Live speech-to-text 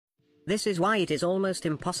This is why it is almost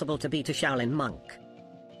impossible to beat a Shaolin monk.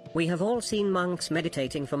 We have all seen monks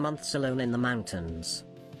meditating for months alone in the mountains.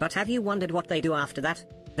 But have you wondered what they do after that?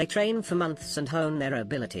 They train for months and hone their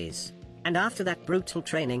abilities. And after that brutal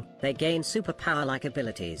training, they gain superpower-like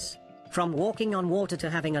abilities. From walking on water to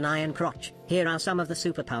having an iron crotch, here are some of the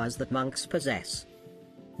superpowers that monks possess.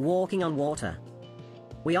 Walking on water.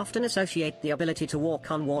 We often associate the ability to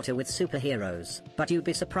walk on water with superheroes, but you'd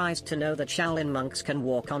be surprised to know that Shaolin monks can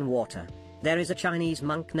walk on water. There is a Chinese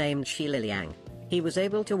monk named Shi Liliang. He was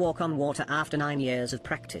able to walk on water after 9 years of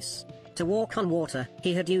practice. To walk on water,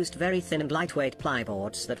 he had used very thin and lightweight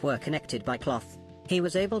plyboards that were connected by cloth. He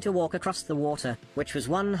was able to walk across the water, which was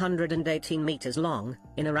 118 meters long,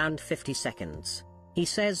 in around 50 seconds. He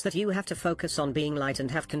says that you have to focus on being light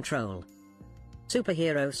and have control.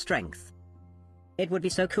 Superhero strength. It would be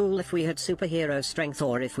so cool if we had superhero strength,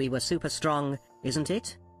 or if we were super strong, isn't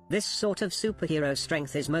it? This sort of superhero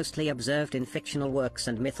strength is mostly observed in fictional works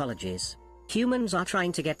and mythologies. Humans are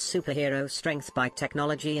trying to get superhero strength by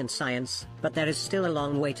technology and science, but there is still a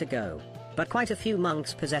long way to go. But quite a few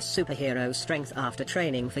monks possess superhero strength after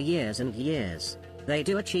training for years and years. They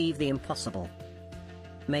do achieve the impossible.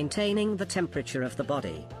 Maintaining the temperature of the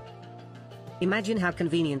body. Imagine how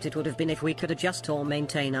convenient it would have been if we could adjust or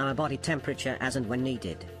maintain our body temperature as and when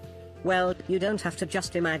needed. Well, you don't have to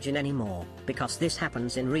just imagine anymore, because this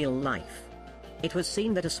happens in real life. It was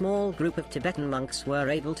seen that a small group of Tibetan monks were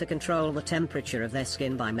able to control the temperature of their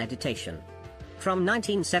skin by meditation. From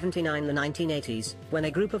 1979 to the 1980s, when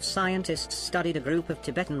a group of scientists studied a group of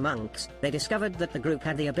Tibetan monks, they discovered that the group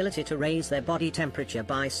had the ability to raise their body temperature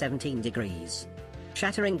by 17 degrees.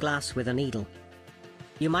 Shattering glass with a needle.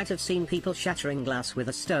 You might have seen people shattering glass with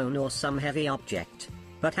a stone or some heavy object.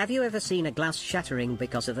 But have you ever seen a glass shattering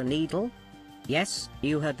because of a needle? Yes,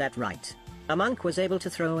 you heard that right. A monk was able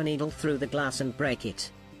to throw a needle through the glass and break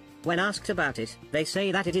it. When asked about it, they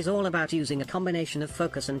say that it is all about using a combination of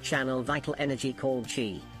focus and channel vital energy called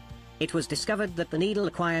qi. It was discovered that the needle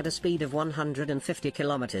acquired a speed of 150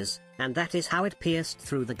 kilometers, and that is how it pierced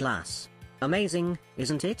through the glass. Amazing,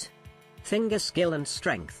 isn't it? Finger skill and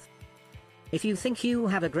strength. If you think you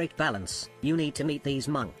have a great balance, you need to meet these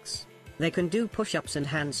monks. They can do push-ups and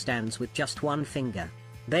handstands with just one finger.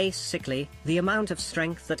 Basically, the amount of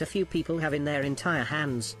strength that a few people have in their entire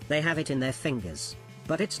hands, they have it in their fingers.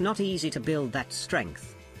 But it's not easy to build that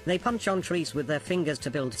strength. They punch on trees with their fingers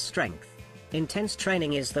to build strength. Intense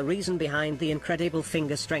training is the reason behind the incredible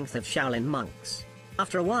finger strength of Shaolin monks.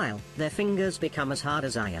 After a while, their fingers become as hard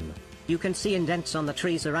as iron. You can see indents on the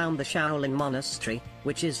trees around the Shaolin monastery,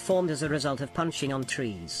 which is formed as a result of punching on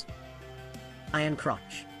trees. Iron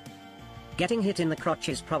crotch. Getting hit in the crotch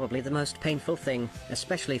is probably the most painful thing,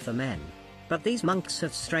 especially for men. But these monks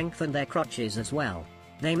have strengthened their crotches as well.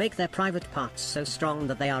 They make their private parts so strong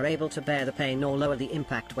that they are able to bear the pain or lower the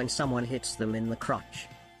impact when someone hits them in the crotch.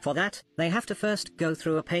 For that, they have to first go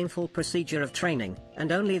through a painful procedure of training,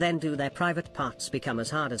 and only then do their private parts become as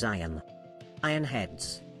hard as iron. Iron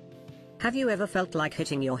heads. Have you ever felt like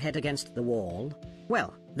hitting your head against the wall?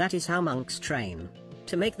 Well, that is how monks train.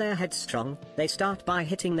 To make their heads strong, they start by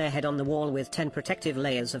hitting their head on the wall with 10 protective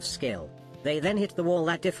layers of skill. They then hit the wall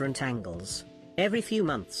at different angles. Every few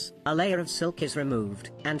months, a layer of silk is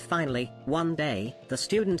removed, and finally, one day, the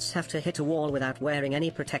students have to hit a wall without wearing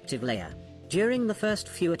any protective layer. During the first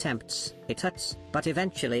few attempts, it hurts, but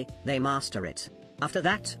eventually, they master it. After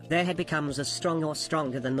that, their head becomes as strong or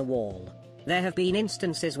stronger than the wall. There have been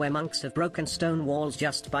instances where monks have broken stone walls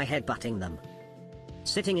just by headbutting them.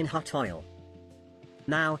 Sitting in hot oil.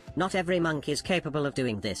 Now, not every monk is capable of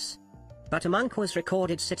doing this. But a monk was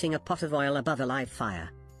recorded sitting a pot of oil above a live fire.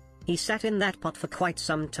 He sat in that pot for quite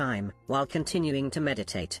some time, while continuing to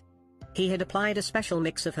meditate. He had applied a special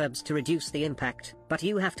mix of herbs to reduce the impact, but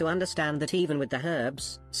you have to understand that even with the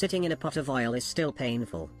herbs, sitting in a pot of oil is still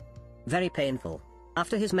painful. Very painful.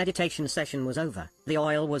 After his meditation session was over, the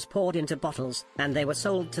oil was poured into bottles, and they were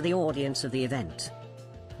sold to the audience of the event.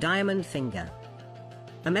 Diamond finger.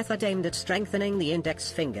 A method aimed at strengthening the index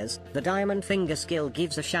fingers, the diamond finger skill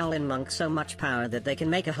gives a Shaolin monk so much power that they can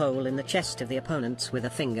make a hole in the chest of the opponents with a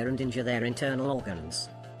finger and injure their internal organs.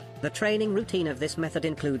 The training routine of this method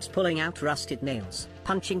includes pulling out rusted nails,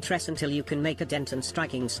 punching tres until you can make a dent and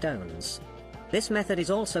striking stones. This method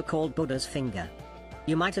is also called Buddha's finger.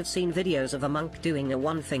 You might have seen videos of a monk doing a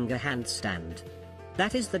one-finger handstand.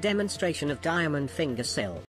 That is the demonstration of diamond finger skill.